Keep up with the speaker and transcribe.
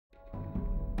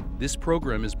This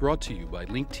program is brought to you by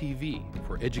Link TV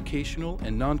for educational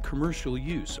and non-commercial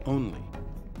use only.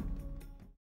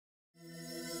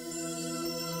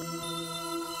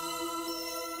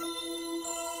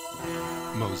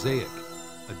 Mosaic,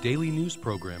 a daily news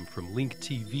program from Link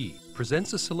TV,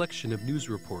 presents a selection of news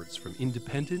reports from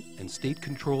independent and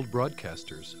state-controlled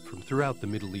broadcasters from throughout the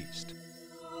Middle East.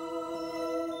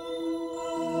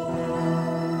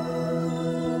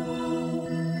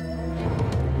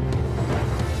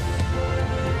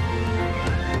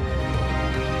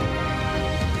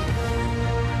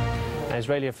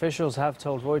 Israeli officials have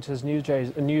told Reuters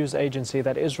news agency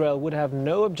that Israel would have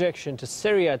no objection to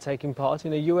Syria taking part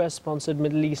in a US-sponsored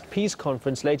Middle East peace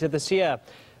conference later this year.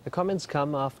 The comments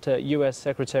come after US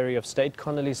Secretary of State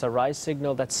Condoleezza Rice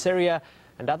signaled that Syria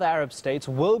and other Arab states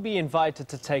will be invited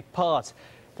to take part.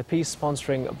 The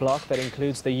peace-sponsoring bloc that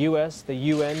includes the US, the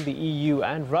UN, the EU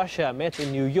and Russia met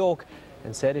in New York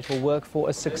and said it will work for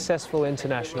a successful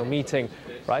international meeting.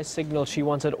 Rice signaled she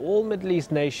wanted all Middle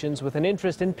East nations with an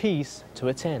interest in peace to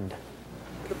attend.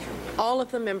 All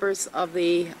of the members of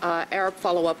the Arab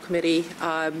Follow-Up Committee,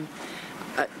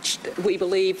 we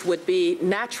believe, would be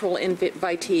natural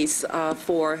invitees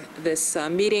for this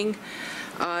meeting.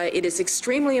 It is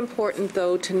extremely important,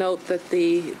 though, to note that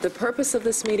the purpose of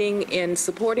this meeting in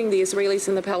supporting the Israelis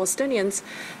and the Palestinians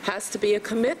has to be a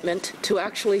commitment to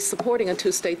actually supporting a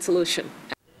two-state solution.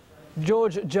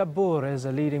 George Jabbour is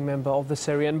a leading member of the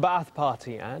Syrian Ba'ath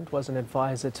Party and was an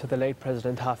advisor to the late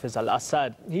President Hafiz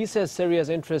al-Assad. He says Syria's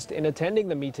interest in attending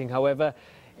the meeting, however,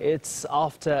 it's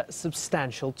after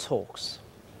substantial talks.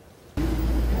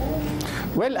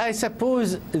 Well, I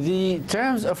suppose the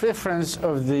terms of reference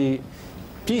of the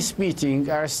peace meeting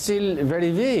are still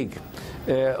very vague.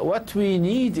 What we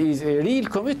need is a real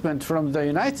commitment from the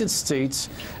United States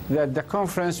that the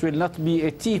conference will not be a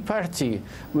tea party,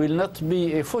 will not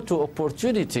be a photo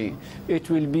opportunity. It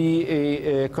will be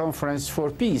a conference for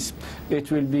peace.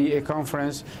 It will be a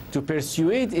conference to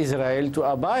persuade Israel to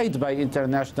abide by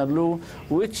international law,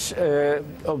 which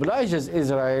obliges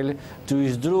Israel to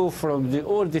withdraw from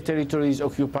all the territories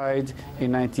occupied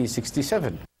in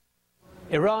 1967.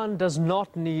 Iran does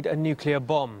not need a nuclear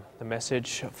bomb. The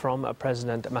message from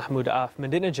President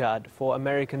Ahmedinejad for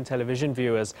American television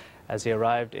viewers as he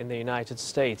arrived in the United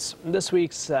States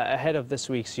ahead of this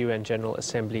week's UN General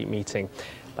Assembly meeting.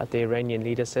 But the Iranian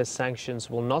leader says sanctions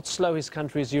will not slow his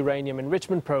country's uranium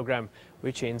enrichment program,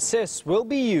 which he insists will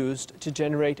be used to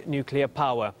generate nuclear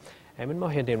power.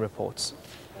 Ahmedinejad reports.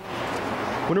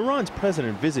 When Iran's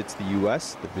president visits the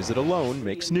U.S., the visit alone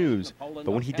makes news.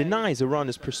 But when he denies Iran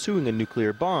is pursuing a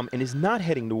nuclear bomb and is not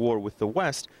heading to war with the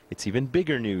West, it's even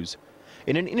bigger news.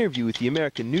 In an interview with the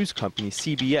American news company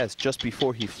CBS just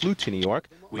before he flew to New York,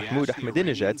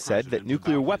 Ahmedinejad said that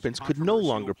nuclear weapons could no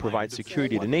longer provide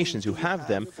security to nations who have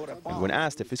them, and when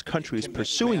asked if his country is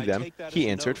pursuing them, he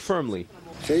answered firmly.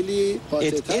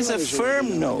 It is a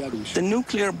firm no. The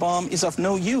nuclear bomb is of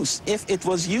no use. If it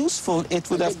was useful, it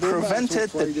would have prevented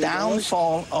the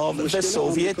downfall of the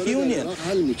Soviet Union.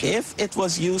 If it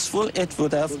was useful, it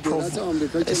would have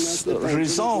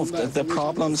resolved the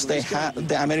problems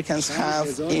the Americans have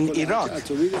in Iraq.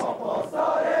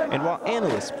 And while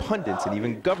analysts, pundits, and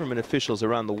even government officials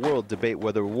around the world debate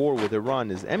whether war with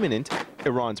Iran is imminent,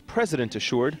 Iran's president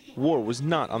assured war was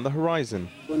not on the horizon.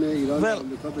 Well,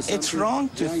 it's wrong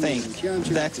to think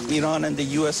that Iran and the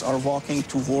U.S. are walking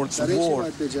towards war.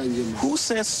 Who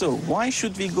says so? Why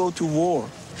should we go to war?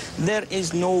 There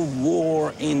is no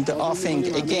war in the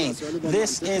offing again.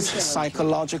 This is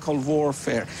psychological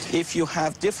warfare. If you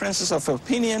have differences of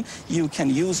opinion, you can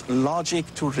use logic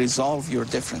to resolve your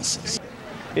differences.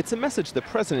 It's a message the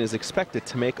president is expected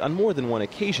to make on more than one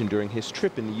occasion during his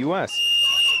trip in the U.S.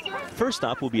 First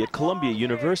stop will be at Columbia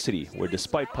University, where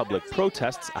despite public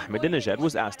protests, Ahmedinejad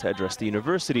was asked to address the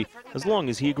university as long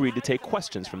as he agreed to take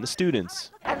questions from the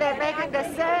students. And they're making the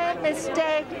same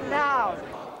mistake now.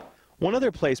 One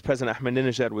other place President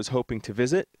Ahmedinejad was hoping to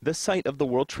visit, the site of the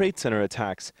World Trade Center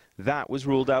attacks. That was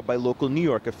ruled out by local New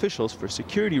York officials for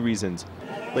security reasons.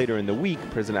 Later in the week,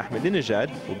 President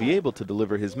Ahmedinejad will be able to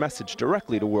deliver his message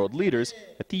directly to world leaders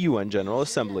at the UN General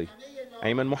Assembly.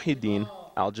 Ayman Muhyiddin,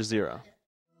 Al Jazeera.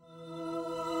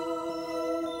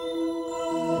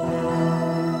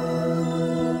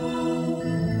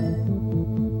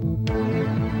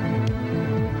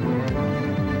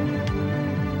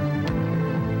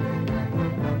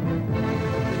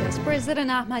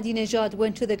 President Ahmedinejad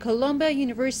went to the Columbia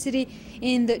University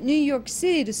in New York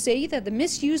City to say that the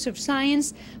misuse of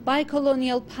science by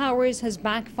colonial powers has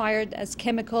backfired as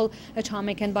chemical,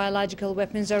 atomic and biological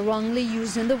weapons are wrongly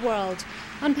used in the world.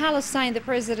 On Palestine, the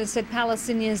president said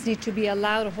Palestinians need to be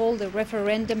allowed to hold a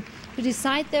referendum to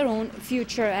decide their own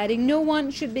future, adding no one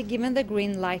should be given the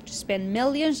green light to spend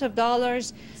millions of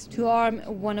dollars to arm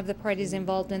one of the parties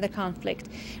involved in the conflict.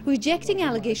 Rejecting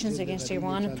allegations against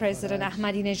Iran, President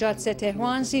Ahmedinejad said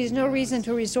Tehran sees no reason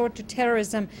to resort to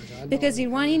terrorism because the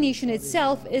Iranian nation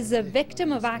itself is a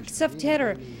victim of acts of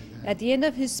terror. At the end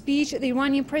of his speech, the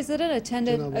Iranian president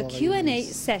attended a Q&A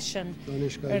session.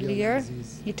 Earlier,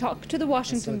 he talked to the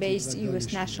Washington-based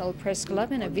U.S. National Press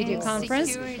Club in a video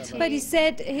conference, but he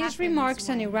said his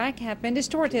remarks on Iraq have been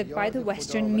distorted by the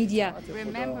Western media.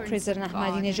 President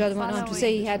Ahmedinejad went on to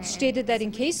say he had stated that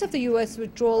in case of the U.S.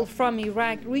 withdrawal from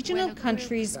Iraq, regional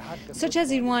countries such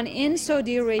as Iran and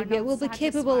Saudi Arabia will be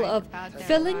capable of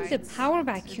filling the power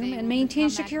vacuum and maintain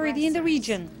security in the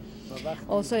region.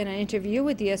 Also, in an interview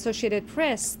with the Associated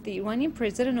Press, the Iranian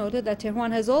president noted that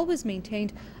Tehran has always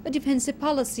maintained a defensive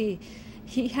policy.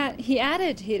 He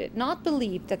added he did not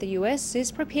believe that the U.S.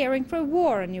 is preparing for a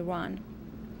war in Iran.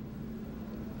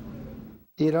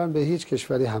 ایران به هیچ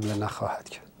کشوری حمله نخواهد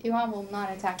کرد. Iran will not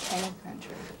attack any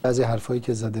country. بعضی حرفایی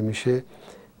که زده میشه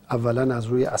اولا از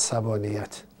روی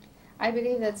عصبانیت. I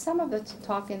believe that some of the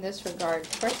talk in this regard,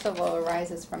 first of all,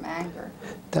 arises from anger.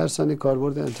 در ثانی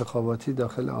کاربرد انتخاباتی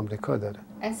داخل آمریکا داره.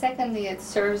 And secondly, it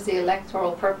serves the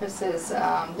electoral purposes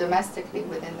domestically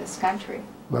within this country.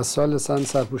 و ثالثاً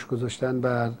سرپوش گذاشتن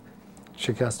بر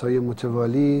شکست‌های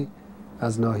متوالی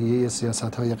از ناحیه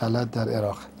سیاست‌های غلط در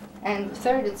عراق. And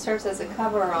third, it serves as a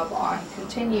cover-up on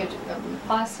continued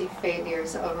policy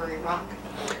failures over Iraq.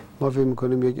 ما فکر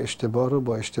می‌کنیم یک اشتباه رو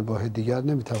با اشتباه دیگر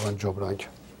نمی‌توان جبران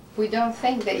کرد. We don't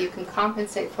think that you can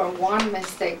compensate for one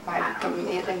mistake by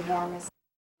committing more mistakes.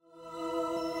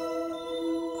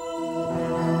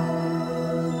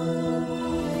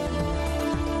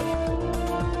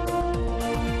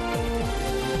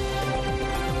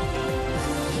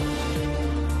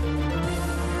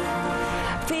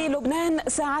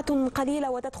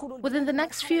 Within the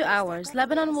next few hours,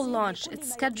 Lebanon will launch its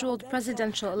scheduled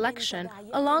presidential election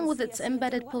along with its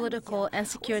embedded political and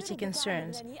security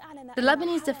concerns. The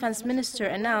Lebanese defense minister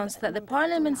announced that the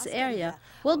parliament's area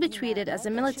will be treated as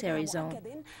a military zone.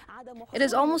 It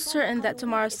is almost certain that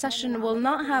tomorrow's session will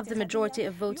not have the majority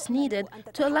of votes needed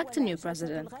to elect a new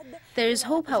president. There is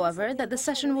hope, however, that the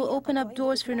session will open up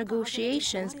doors for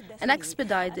negotiations and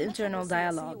expedite the internal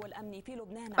dialogue.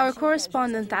 Our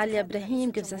correspondent Ali Ibrahim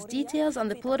gives us details on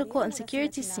the political and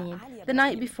security scene the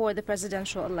night before the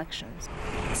presidential elections.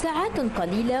 ساعات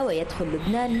قليلة ويدخل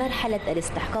لبنان مرحلة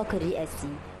الاستحقاق الرئاسي.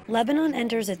 Lebanon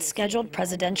enters its scheduled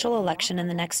presidential election in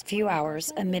the next few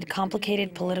hours amid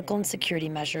complicated political and security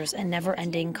measures and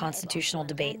never-ending constitutional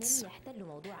debates.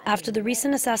 After the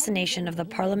recent assassination of the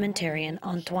parliamentarian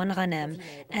Antoine Ghanem,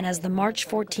 and as the March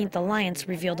 14th alliance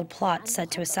revealed a plot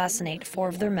set to assassinate 4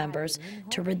 of their members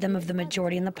to rid them of the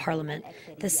majority in the parliament,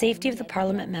 the safety of the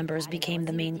parliament members became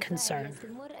the main concern.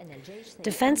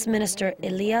 Defense Minister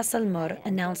Elias Olmert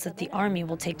announced that the army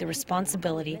will take the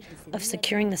responsibility of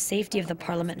securing the safety of the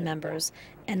parliament members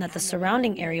and that the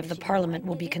surrounding area of the parliament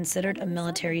will be considered a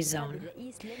military zone.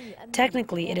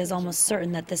 Technically, it is almost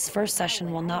certain that this first session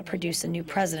will not produce a new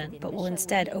president, but will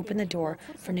instead open the door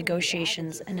for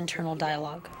negotiations and internal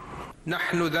dialogue.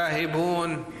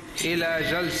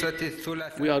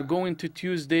 We are going to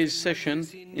Tuesday's session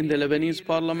in the Lebanese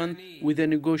parliament with a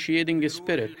negotiating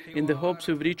spirit in the hopes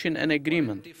of reaching an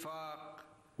agreement.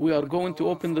 We are going to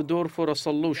open the door for a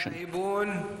solution.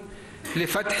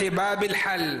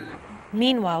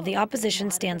 Meanwhile, the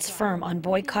opposition stands firm on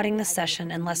boycotting the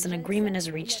session unless an agreement is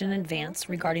reached in advance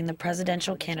regarding the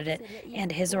presidential candidate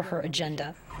and his or her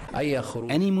agenda.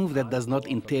 Any move that does not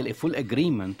entail a full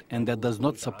agreement and that does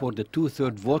not support the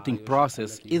two-thirds voting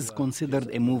process is considered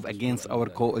a move against our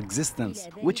coexistence,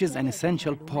 which is an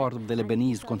essential part of the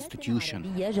Lebanese constitution.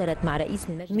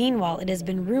 Meanwhile, it has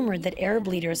been rumored that Arab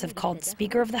leaders have called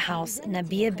Speaker of the House,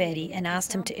 Nabih Berri, and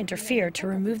asked him to interfere to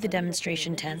remove the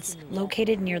demonstration tents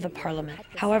located near the parliament.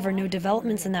 However, no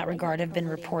developments in that regard have been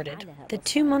reported. The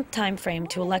 2-month time frame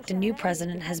to elect a new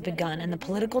president has begun, and the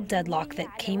political deadlock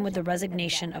that came with the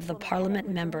resignation of the parliament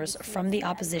members from the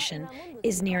opposition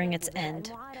is nearing its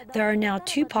end. There are now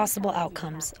 2 possible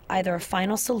outcomes, either a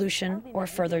final solution or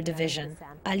further division.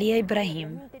 Ali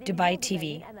Ibrahim, Dubai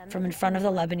TV, from in front of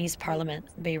the Lebanese parliament,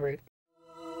 Beirut.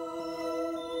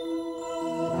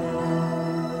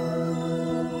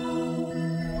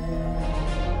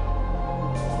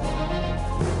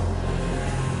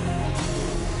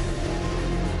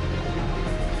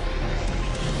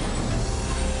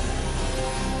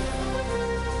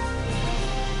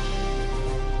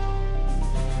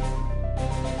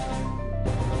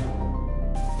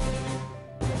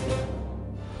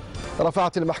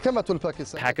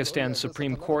 Pakistan's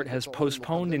Supreme Court has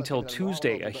postponed until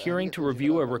Tuesday a hearing to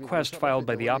review a request filed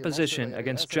by the opposition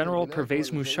against General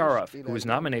Pervez Musharraf, who was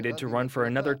nominated to run for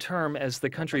another term as the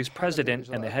country's president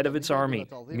and the head of its army.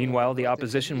 Meanwhile, the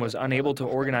opposition was unable to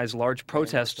organize large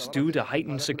protests due to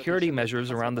heightened security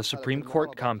measures around the Supreme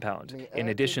Court compound. In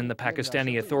addition, the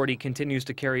Pakistani Authority continues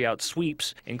to carry out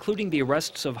sweeps, including the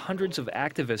arrests of hundreds of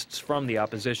activists from the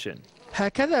opposition.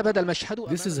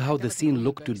 This is how the scene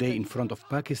looked today in front of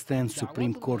Pakistan's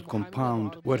Supreme Court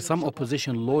compound, where some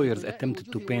opposition lawyers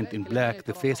attempted to paint in black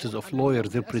the faces of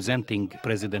lawyers representing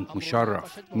President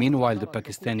Musharraf. Meanwhile, the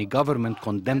Pakistani government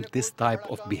condemned this type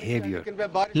of behavior.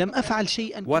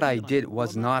 What I did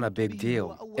was not a big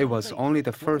deal. It was only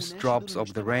the first drops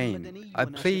of the rain. I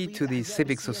plead to the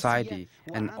civic society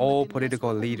and all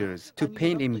political leaders to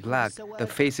paint in black the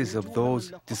faces of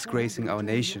those disgracing our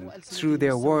nation through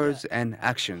their words and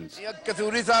actions.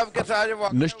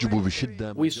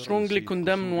 We strongly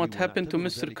condemn what happened to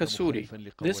Mr. Kasuri.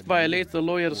 This violates the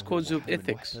lawyer's codes of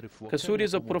ethics. Kasuri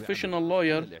is a professional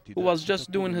lawyer who was just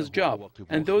doing his job,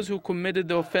 and those who committed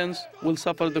the offense will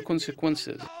suffer the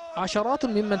consequences.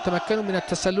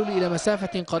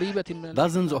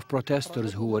 Dozens of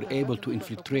protesters who were able to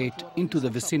infiltrate into the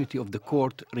vicinity of the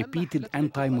court repeated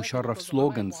anti-Musharraf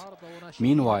slogans.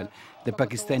 Meanwhile, the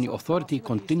Pakistani Authority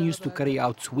continues to carry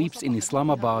out sweeps in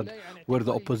Islamabad, where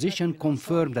the opposition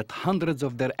confirmed that hundreds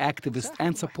of their activists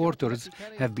and supporters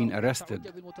have been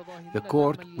arrested. The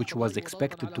court, which was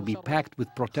expected to be packed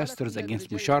with protesters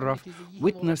against Musharraf,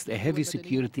 witnessed a heavy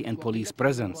security and police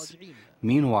presence.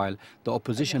 Meanwhile, the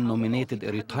opposition nominated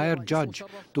a retired judge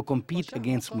to compete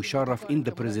against Musharraf in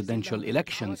the presidential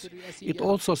elections. It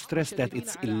also stressed that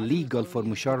it's illegal for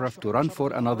Musharraf to run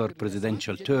for another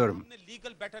presidential term.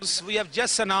 We have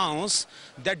just announced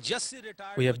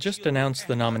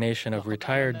the nomination of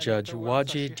retired Judge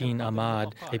Waji Din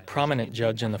Ahmad, a prominent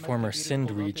judge in the former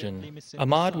Sindh region.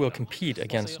 Ahmad will compete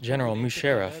against General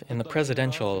Musharraf in the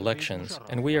presidential elections,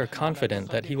 and we are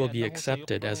confident that he will be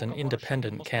accepted as an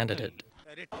independent candidate.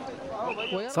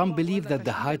 Some believe that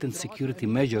the heightened security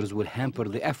measures will hamper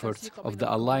the efforts of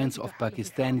the alliance of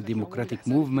Pakistani democratic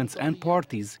movements and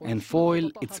parties and foil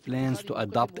its plans to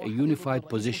adopt a unified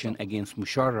position against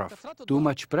Musharraf. Too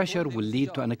much pressure will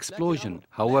lead to an explosion.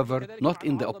 However, not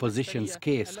in the opposition's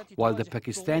case. While the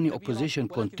Pakistani opposition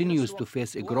continues to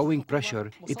face a growing pressure,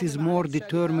 it is more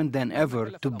determined than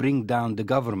ever to bring down the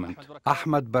government.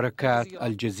 Ahmed Barakat,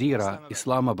 Al Jazeera,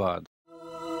 Islamabad.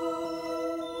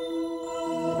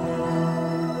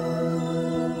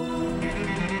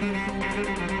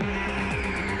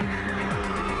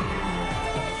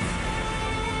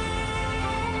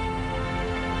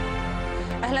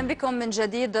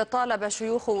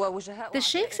 The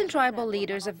sheikhs and tribal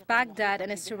leaders of Baghdad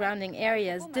and its surrounding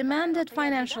areas demanded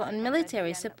financial and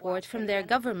military support from their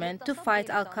government to fight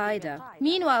Al-Qaeda.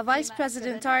 Meanwhile, Vice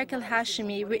President Tariq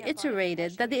al-Hashimi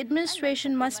reiterated that the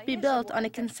administration must be built on a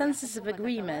consensus of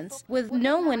agreements with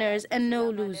no winners and no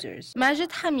losers.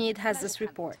 Majid Hamid has this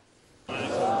report.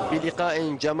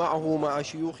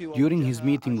 During his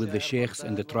meeting with the sheikhs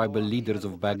and the tribal leaders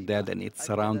of Baghdad and its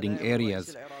surrounding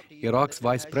areas, Iraq's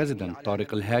Vice President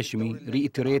Tariq al-Hashimi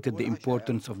reiterated the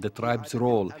importance of the tribe's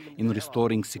role in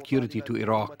restoring security to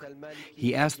Iraq.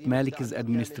 He asked Maliki's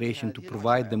administration to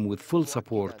provide them with full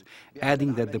support,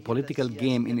 adding that the political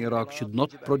game in Iraq should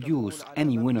not produce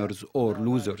any winners or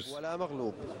losers.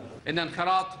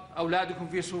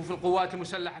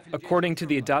 According to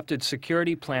the adopted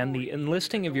security plan, the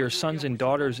enlisting of your sons and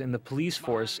daughters in the police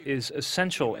force is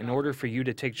essential in order for you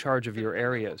to take charge of your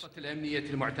areas.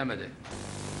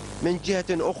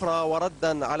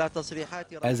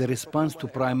 As a response to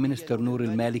Prime Minister Noor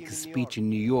al-Malik's speech in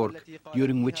New York,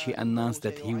 during which he announced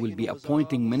that he will be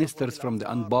appointing ministers from the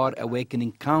Anbar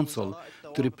Awakening Council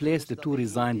to replace the two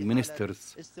resigned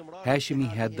ministers,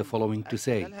 Hashimi had the following to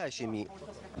say.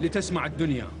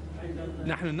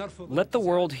 Let the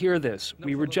world hear this.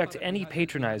 We reject any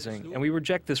patronizing, and we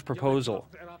reject this proposal.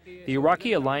 The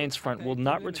Iraqi Alliance Front will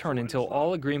not return until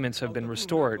all agreements have been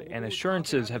restored and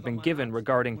assurances have been given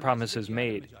regarding promises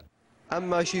made.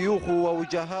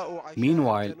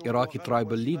 Meanwhile, Iraqi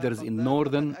tribal leaders in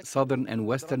northern, southern, and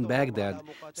western Baghdad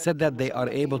said that they are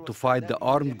able to fight the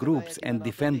armed groups and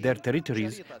defend their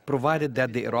territories, provided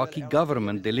that the Iraqi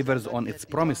government delivers on its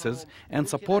promises and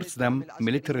supports them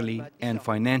militarily and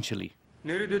financially.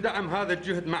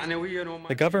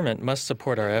 The government must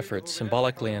support our efforts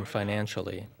symbolically and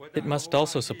financially. It must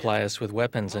also supply us with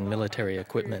weapons and military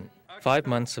equipment. 5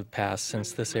 months have passed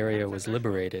since this area was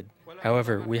liberated.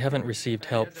 However, we haven't received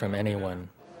help from anyone.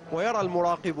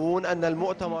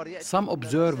 Some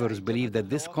observers believe that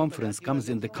this conference comes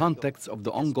in the context of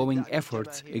the ongoing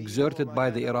efforts exerted by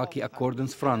the Iraqi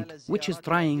Accordance Front, which is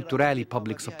trying to rally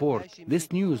public support.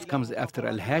 This news comes after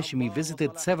al-Hashimi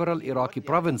visited several Iraqi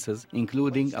provinces,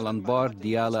 including Al-Anbar,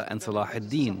 Diyala, and Salah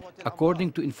ad-Din.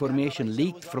 According to information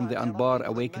leaked from the Anbar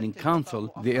Awakening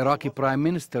Council, the Iraqi Prime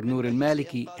Minister Noor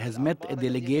al-Maliki has met a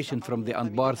delegation from the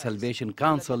Anbar Salvation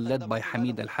Council led by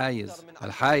Hamid al-Hayez.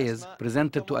 Al-Hayez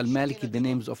presented to al-Maliki the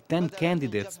names of 10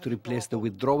 candidates to replace the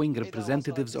withdrawing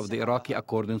representatives of the Iraqi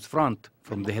Accordance Front.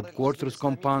 From the headquarters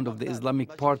compound of the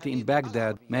Islamic Party in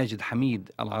Baghdad, Majid Hamid,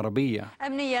 Al-Arabiya.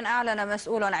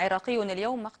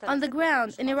 On the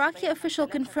ground, an Iraqi official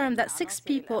confirmed that 6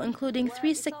 people, including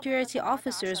 3 security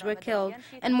officers, were killed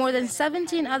and more than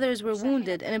 17 others were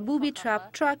wounded in a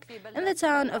booby-trapped truck in the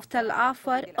town of Tel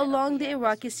Afar along the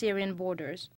Iraqi-Syrian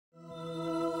borders.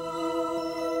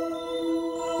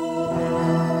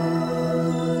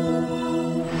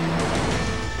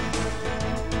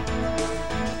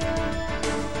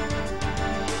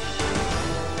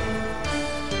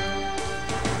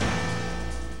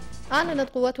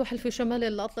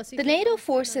 The NATO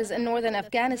forces in northern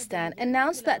Afghanistan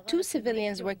announced that 2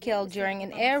 civilians were killed during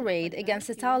an air raid against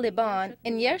the Taliban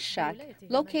in Yershak,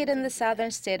 located in the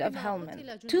southern state of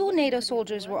Helmand. 2 NATO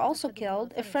soldiers were also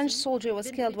killed. A French soldier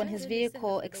was killed when his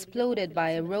vehicle exploded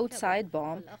by a roadside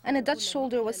bomb, and a Dutch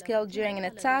soldier was killed during an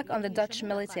attack on the Dutch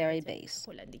military base.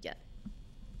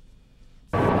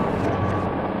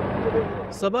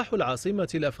 صباح العاصمة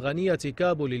الأفغانية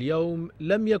كابول اليوم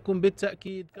لم يكن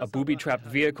بالتأكيد. A booby-trapped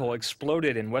vehicle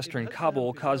exploded in western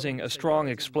Kabul, causing a strong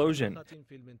explosion.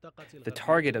 The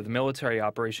target of the military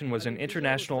operation was an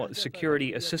International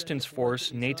Security Assistance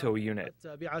Force NATO unit.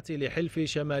 لحلف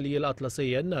شمالي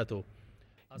الأطلسي الناتو.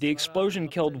 The explosion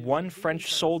killed 1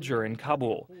 French soldier in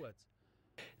Kabul.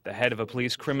 The head of a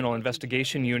police criminal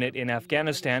investigation unit in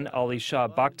Afghanistan, Ali Shah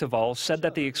Bakhtaval, said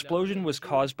that the explosion was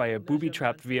caused by a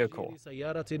booby-trapped vehicle.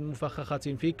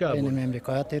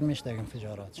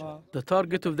 The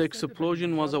target of the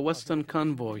explosion was a Western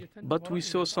convoy, but we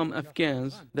saw some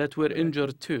Afghans that were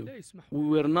injured too. We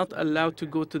were not allowed to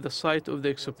go to the site of the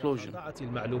explosion.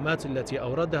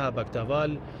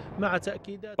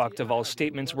 Bakhtaval's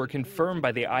statements were confirmed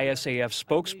by the ISAF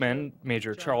spokesman,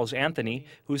 Major Charles Anthony,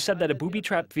 who said that a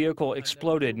booby-trapped vehicle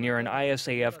exploded near an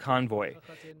ISAF convoy.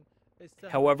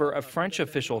 However, a French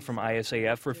official from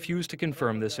ISAF refused to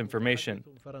confirm this information.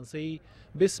 The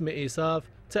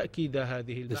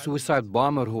suicide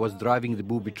bomber who was driving the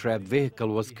booby-trapped vehicle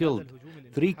was killed.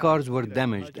 3 cars were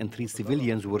damaged and 3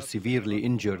 civilians were severely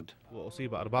injured.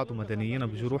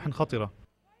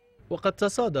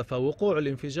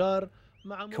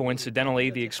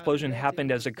 Coincidentally, the explosion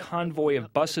happened as a convoy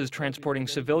of buses transporting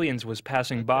civilians was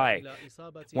passing by.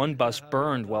 1 bus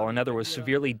burned while another was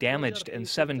severely damaged and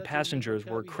 7 passengers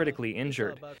were critically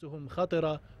injured.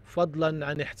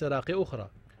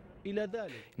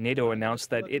 NATO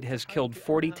announced that it has killed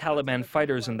 40 Taliban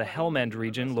fighters in the Helmand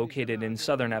region located in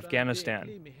southern Afghanistan.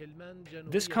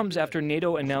 This comes after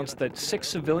NATO announced that 6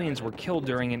 civilians were killed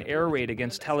during an air raid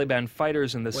against Taliban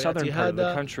fighters in the southern part of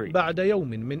the country.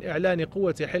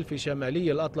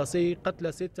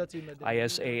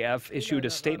 ISAF issued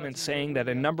a statement saying that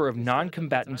a number of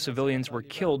non-combatant civilians were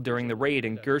killed during the raid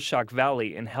in Gershak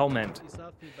Valley in Helmand.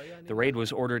 The raid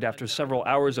was ordered after several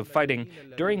hours of fighting,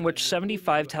 during which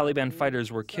 75 Taliban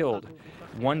fighters were killed.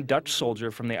 1 Dutch soldier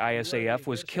from the ISAF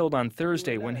was killed on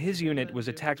Thursday when his unit was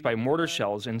attacked by mortar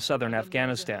shells in southern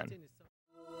Afghanistan.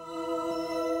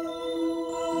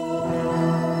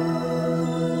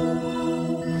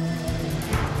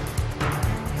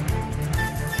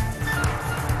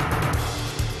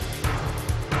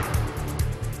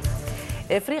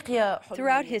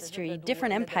 Throughout history,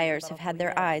 different empires have had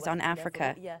their eyes on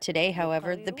Africa. Today,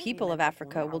 however, the people of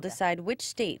Africa will decide which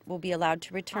state will be allowed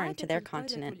to return to their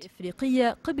continent.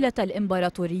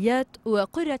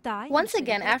 Once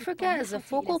again, Africa is a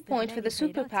focal point for the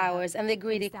superpowers and the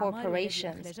greedy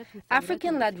corporations.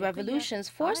 African-led revolutions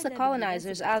forced the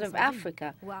colonizers out of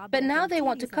Africa, but now they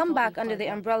want to come back under the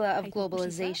umbrella of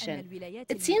globalization.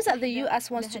 It seems that the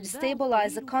U.S. wants to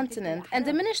destabilize the continent and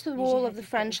diminish the role of the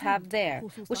French have there,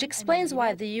 which explains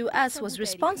why the U.S. was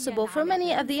responsible for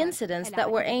many of the incidents that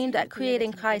were aimed at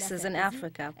creating crisis in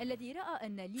Africa.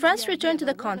 France returned to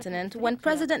the continent when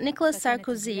President Nicolas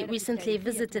Sarkozy recently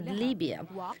visited Libya.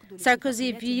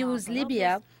 Sarkozy views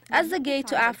Libya as the gate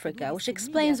to Africa, which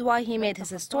explains why he made his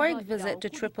historic visit to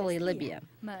Tripoli, Libya.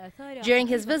 During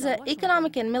his visit,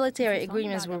 economic and military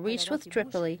agreements were reached with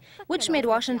Tripoli, which made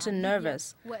Washington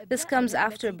nervous. This comes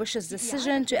after Bush's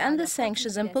decision to end the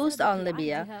sanctions imposed on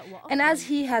Libya, and as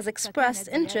he has expressed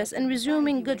interest in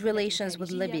resuming good relations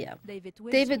with Libya.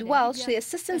 David Welch, the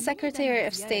Assistant Secretary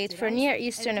of State for Near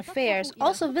Eastern Affairs,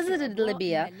 also visited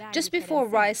Libya just before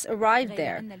Rice arrived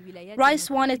there. Rice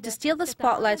wanted to steal the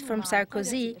spotlight from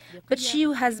Sarkozy, but she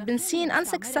has been seen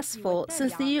unsuccessful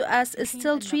since the U.S. is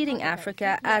still treating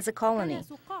Africa as a colony.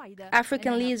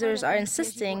 African leaders are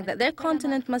insisting that their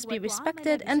continent must be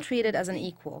respected and treated as an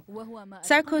equal.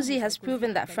 Sarkozy has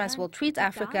proven that France will treat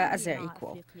Africa as their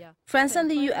equal. France and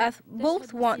the U.S.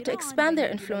 both want to expand their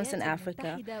influence in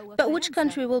Africa, but which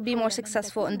country will be more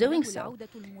successful in doing so?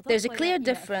 There's a clear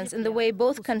difference in the way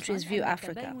both countries view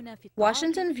Africa.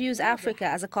 Washington views Africa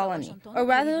as a colony, or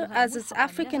rather as its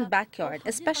African backyard,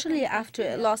 especially after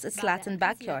it lost its Latin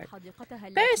backyard.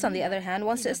 Paris, on the other hand,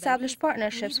 wants to establish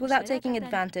partnerships without taking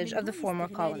advantage of the former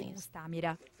colonies.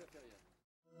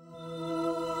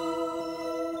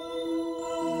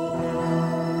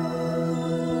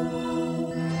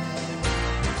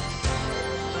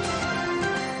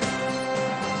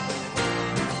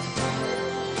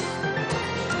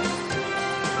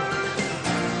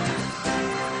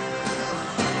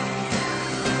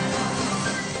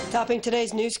 Topping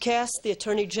today's newscast, the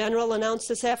Attorney General announced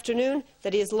this afternoon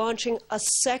that he is launching a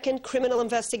second criminal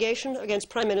investigation against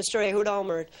Prime Minister Ehud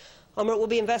Olmert. Olmert will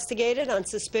be investigated on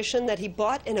suspicion that he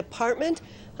bought an apartment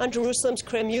on Jerusalem's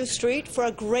Kremyu Street for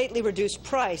a greatly reduced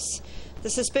price. The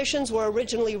suspicions were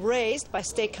originally raised by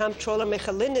State Comptroller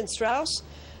Michael Lindenstrauss.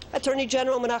 Attorney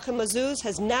General Menachem Mazuz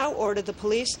has now ordered the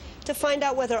police to find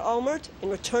out whether Olmert, in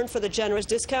return for the generous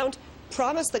discount,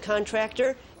 promised the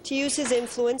contractor to use his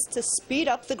influence to speed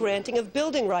up the granting of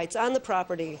building rights on the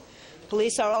property.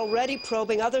 Police are already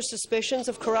probing other suspicions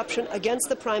of corruption against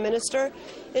the Prime Minister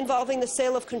involving the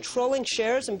sale of controlling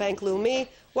shares in Bank Leumi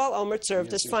while Olmert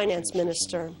served as Finance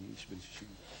Minister.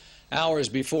 Hours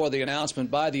before the announcement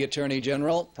by the Attorney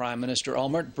General, Prime Minister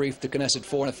Olmert briefed the Knesset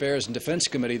Foreign Affairs and Defense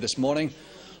Committee this morning.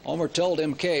 Olmert told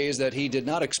MKs that he did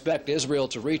not expect Israel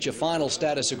to reach a final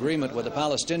status agreement with the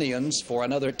Palestinians for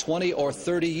another 20 or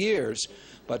 30 years,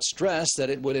 but stressed that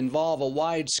it would involve a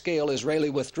wide-scale Israeli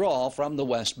withdrawal from the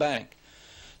West Bank.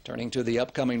 Turning to the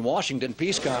upcoming Washington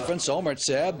Peace Conference, Olmert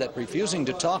said that refusing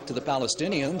to talk to the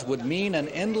Palestinians would mean an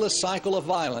endless cycle of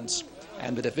violence,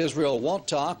 and that if Israel won't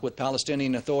talk with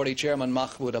Palestinian Authority Chairman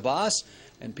Mahmoud Abbas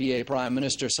and PA Prime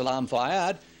Minister Salam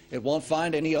Fayyad, it won't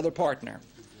find any other partner.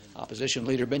 Opposition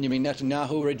leader Benjamin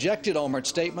Netanyahu rejected Olmert's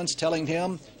statements, telling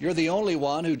him, "You're the only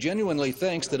one who genuinely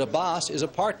thinks that Abbas is a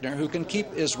partner who can keep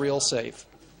Israel safe."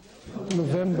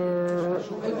 November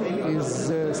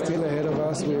is still ahead of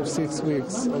us. We have 6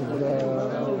 weeks of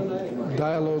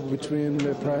dialogue between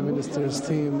the Prime Minister's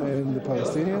team and the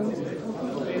Palestinians.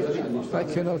 I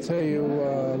cannot tell you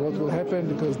what will happen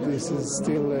because this is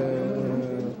still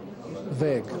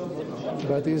vague.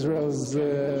 But Israel's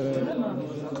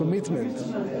commitment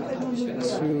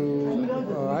to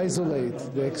isolate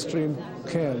the extreme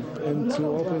camp and to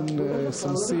open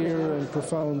sincere and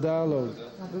profound dialogue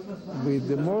with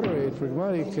the moderate,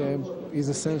 pragmatic camp is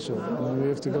essential, and we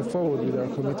have to go forward with our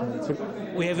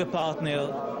commitment. We have a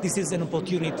partner. This is an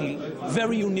opportunity,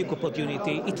 very unique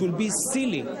opportunity. It will be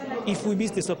silly if we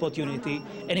miss this opportunity,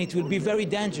 and it will be very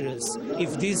dangerous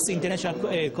if this international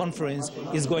conference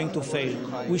is going to fail.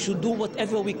 We should do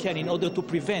whatever we can in order to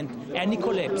prevent any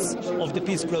collapse of the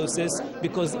peace process,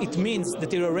 because it means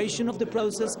deterioration of the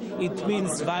process, it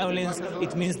means violence,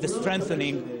 it means the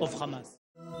strengthening of Hamas.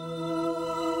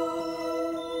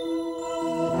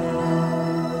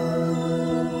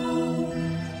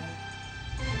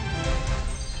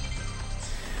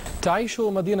 In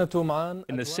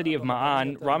the city of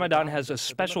Ma'an, Ramadan has a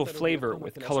special flavor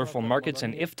with colorful markets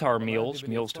and iftar meals,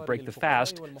 meals to break the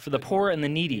fast, for the poor and the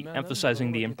needy,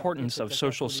 emphasizing the importance of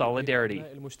social solidarity.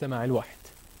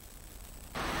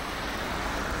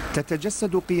 The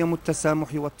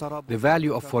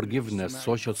value of forgiveness,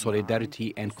 social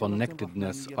solidarity, and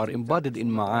connectedness are embodied in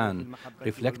Ma'an,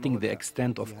 reflecting the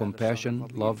extent of compassion,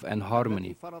 love, and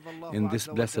harmony. In this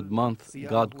blessed month,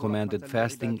 God commanded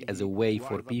fasting as a way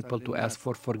for people to ask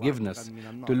for forgiveness,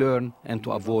 to learn, and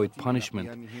to avoid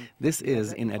punishment. This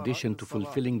is in addition to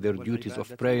fulfilling their duties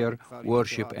of prayer,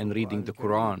 worship, and reading the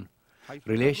Quran.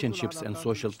 Relationships and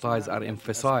social ties are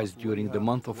emphasized during the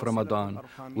month of Ramadan,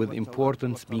 with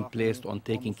importance being placed on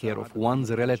taking care of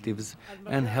one's relatives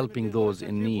and helping those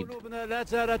in need.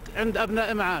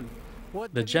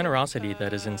 The generosity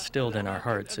that is instilled in our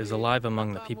hearts is alive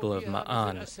among the people of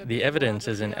Ma'an. The evidence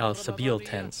is in Al Sabil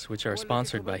tents, which are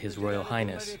sponsored by His Royal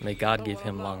Highness. May God give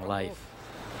him long life.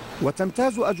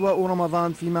 وتمتاز أجواء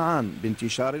رمضان في معان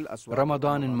بانتشار الأسواق.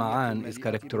 Ramadan in Ma'an is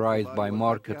characterized by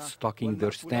markets stocking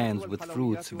their stands with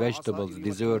fruits, vegetables,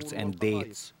 desserts, and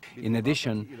dates. In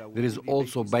addition, there is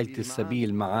also Bayt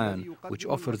al-Sabil Ma'an, which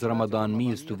offers Ramadan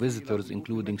meals to visitors,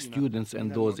 including students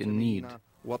and those in need.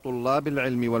 وطلاب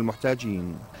العلم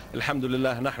والمحتاجين. الحمد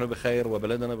لله نحن بخير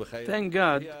وبلدنا بخير. Thank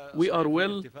God we are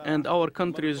well and our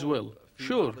country is well.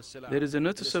 Sure, there is a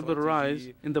noticeable rise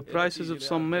in the prices of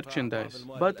some merchandise,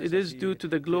 but it is due to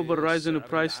the global rise in the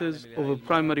prices of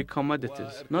primary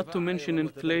commodities, not to mention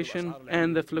inflation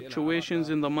and the fluctuations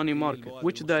in the money market,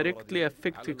 which directly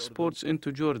affect exports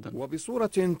into Jordan.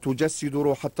 وبصورة تجسد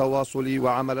روح التواصل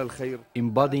وعمل الخير.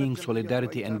 Embodying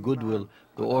solidarity and goodwill,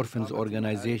 the Orphans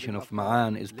Organization of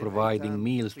Ma'an is providing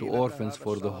meals to orphans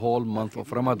for the whole month of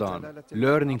Ramadan.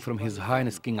 Learning from His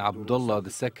Highness King Abdullah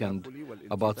II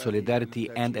about solidarity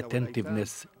and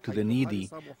attentiveness to the needy,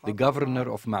 the governor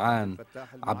of Ma'an,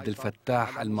 Abdel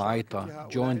Fattah al-Ma'aita,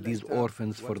 joined these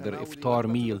orphans for their iftar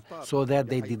meal so that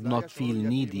they did not feel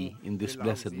needy in this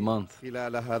blessed month.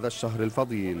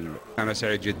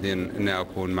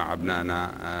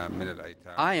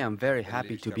 I am very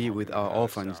happy to be with our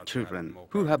orphan children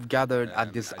who have gathered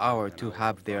at this hour to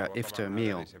have their iftar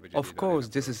meal. Of course,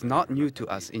 this is not new to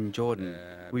us in Jordan.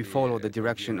 We follow the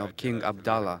direction of King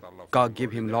Abdullah, God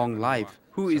give him long life,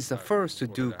 who is the first to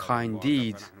do kind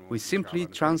deeds. We simply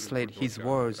translate his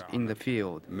words in the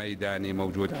field.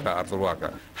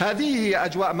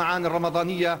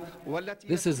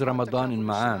 This is Ramadan in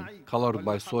Ma'an, colored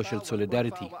by social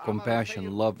solidarity,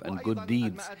 compassion, love, and good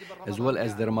deeds, as well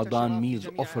as the Ramadan meals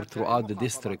offered throughout the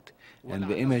district, and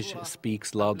the image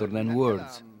speaks louder than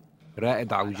words. Ra'ed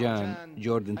Aujan,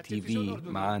 Jordan TV,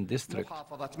 Ma'an District.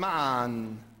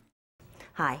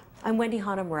 Hi, I'm Wendy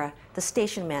Hanamura, the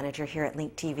station manager here at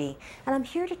Link TV, and I'm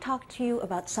here to talk to you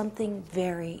about something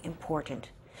very important.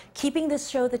 Keeping this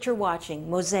show that you're watching,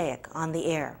 Mosaic, on the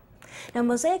air. Now,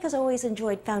 Mosaic has always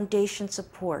enjoyed foundation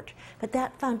support, but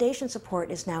that foundation support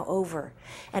is now over,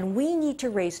 and we need to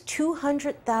raise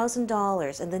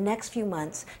 $200,000 in the next few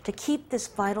months to keep this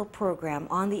vital program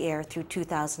on the air through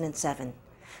 2007.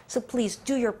 So please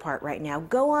do your part right now.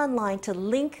 Go online to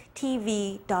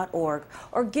linktv.org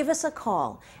or give us a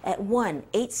call at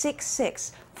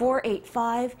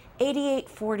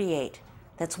 1-866-485-8848.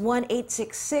 That's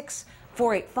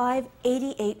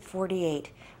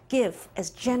 1-866-485-8848. Give as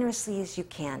generously as you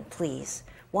can, please.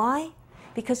 Why?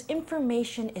 Because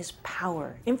information is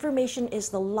power. Information is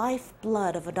the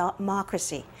lifeblood of a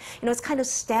democracy. You know, it's kind of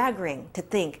staggering to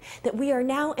think that we are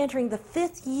now entering the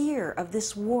 5th year of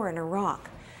this war in Iraq.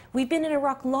 We've been in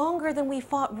Iraq longer than we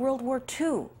fought World War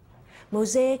II.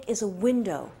 Mosaic is a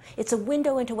window. It's a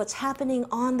window into what's happening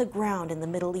on the ground in the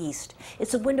Middle East.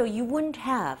 It's a window you wouldn't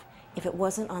have if it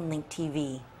wasn't on Link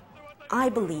TV. I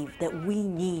believe that we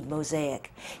need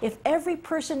Mosaic. If every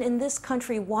person in this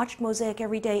country watched Mosaic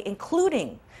every day,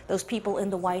 including those people in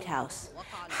the White House,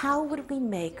 how would we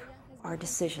make our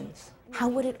decisions? How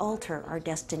would it alter our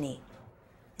destiny?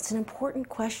 It's an important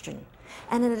question.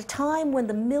 And at a time when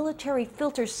the military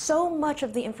filters so much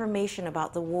of the information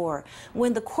about the war,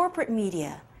 when the corporate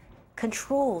media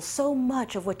controls so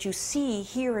much of what you see,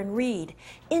 hear, and read,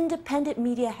 independent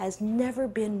media has never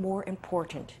been more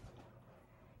important.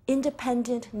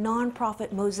 Independent,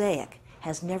 nonprofit Mosaic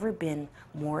has never been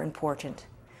more important.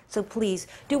 So please,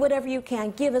 do whatever you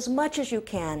can, give as much as you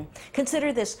can.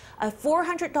 Consider this, a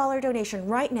 $400 donation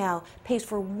right now pays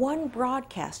for one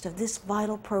broadcast of this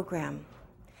vital program.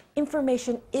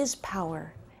 Information is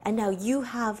power, and now you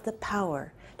have the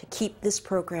power to keep this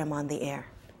program on the air.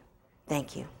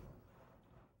 Thank you.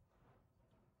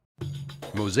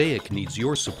 Mosaic needs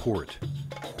your support.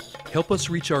 Help us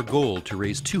reach our goal to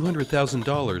raise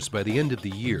 $200,000 by the end of the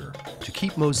year to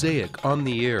keep Mosaic on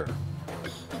the air.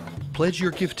 Pledge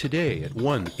your gift today at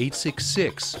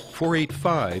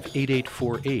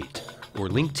 1-866-485-8848 or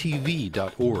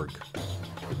linktv.org.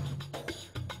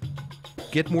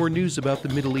 Get more news about the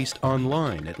Middle East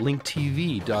online at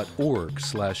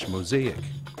linktv.org/Mosaic.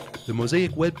 The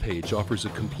Mosaic webpage offers a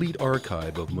complete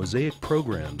archive of Mosaic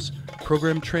programs,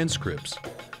 program transcripts,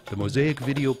 the Mosaic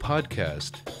video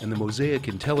podcast, and the Mosaic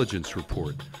Intelligence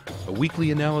Report, a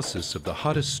weekly analysis of the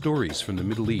hottest stories from the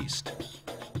Middle East.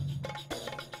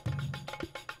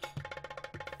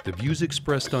 The views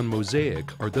expressed on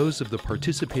Mosaic are those of the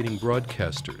participating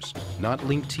broadcasters, not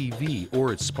Link TV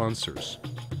or its sponsors.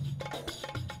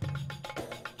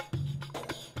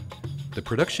 The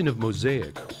production of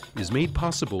Mosaic is made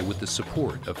possible with the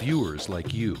support of viewers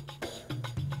like you.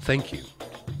 Thank you.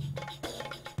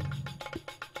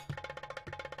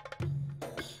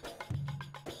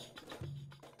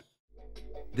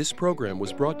 This program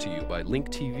was brought to you by Link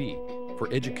TV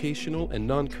for educational and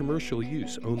non-commercial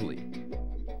use only.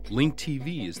 Link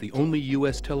TV is the only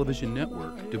U.S. television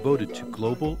network devoted to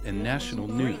global and national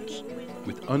news,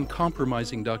 with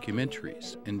uncompromising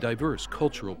documentaries and diverse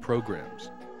cultural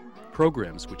programs.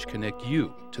 Programs which connect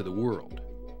you to the world.